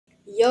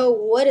Yo,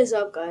 what is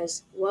up,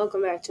 guys?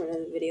 Welcome back to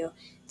another video.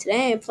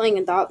 Today I'm playing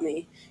Adopt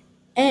Me,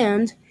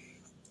 and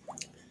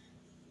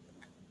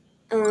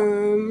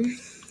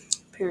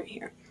parent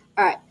here.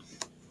 Alright,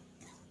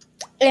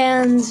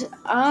 and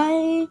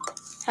I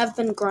have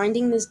been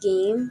grinding this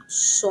game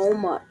so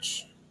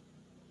much.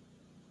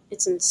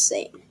 It's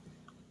insane.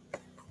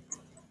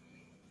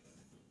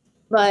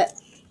 But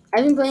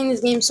I've been playing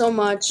this game so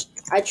much.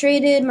 I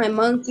traded my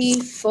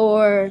monkey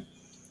for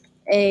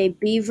a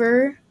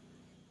beaver,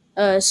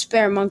 a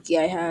spare monkey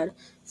I had,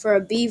 for a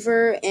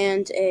beaver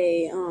and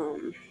a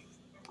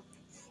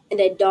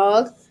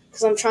dog,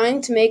 because I'm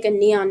trying to make a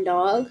neon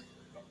dog.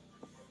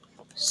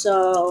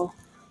 So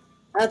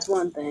that's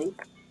one thing.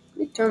 Let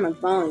me turn my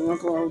volume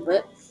up a little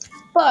bit.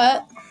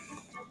 But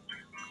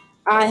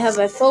I have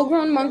a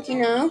full-grown monkey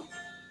now.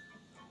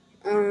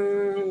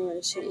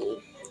 Let's see.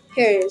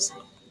 Here it is.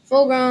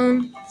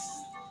 Full-grown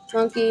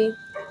monkey.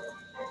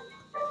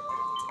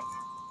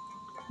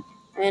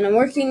 And I'm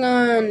working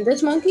on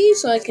this monkey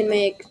so I can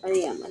make a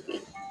neon monkey.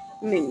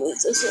 Let me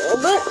move this a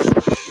little bit.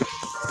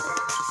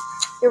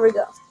 Here we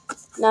go.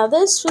 Now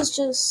this was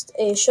just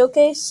a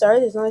showcase. Sorry,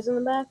 there's noise in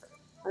the back.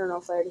 I don't know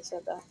if I already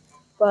said that.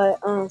 But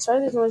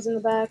sorry there's noise in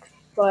the back.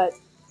 But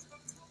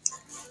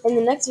in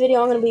the next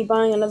video I'm going to be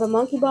buying another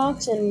monkey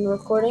box and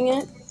recording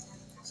it.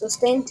 So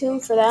stay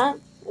tuned for that.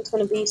 It's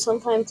going to be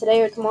sometime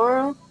today or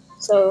tomorrow.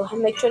 So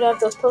make sure to have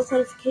those post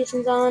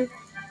notifications on.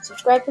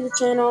 Subscribe to the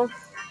channel.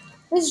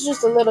 This is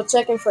just a little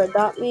check-in for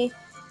Adopt Me.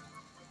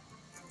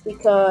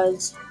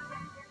 Because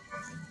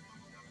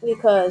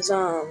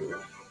I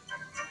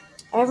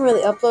haven't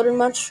really uploaded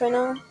much right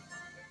now.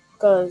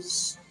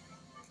 Because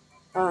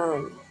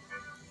I've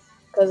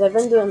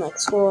been doing like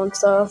school and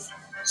stuff.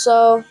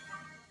 So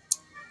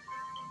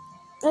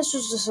this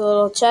was just a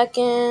little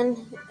check-in.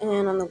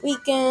 And on the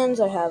weekends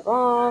I have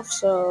off.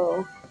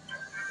 So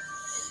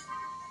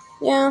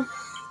yeah.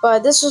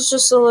 But this was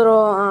just a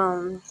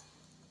little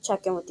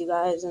check in with you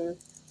guys and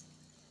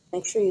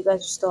make sure you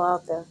guys are still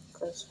out there,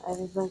 because I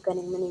haven't been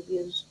getting many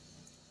views.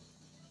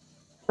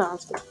 No, I'm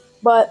just kidding.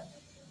 But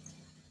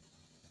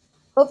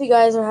hope you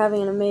guys are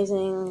having an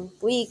amazing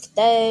week,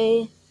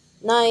 day,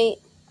 night.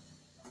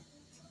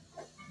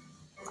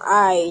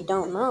 I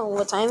don't know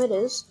what time it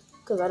is,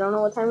 because I don't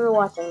know what time you're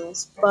watching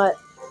this. But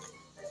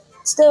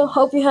still,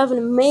 hope you have an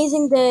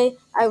amazing day.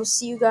 I will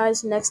see you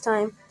guys next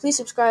time. Please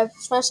subscribe,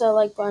 smash that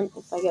like button.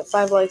 If I get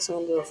 5 likes, I'm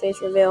going to do a face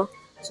reveal.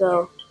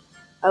 So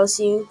I will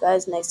see you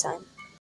guys next time.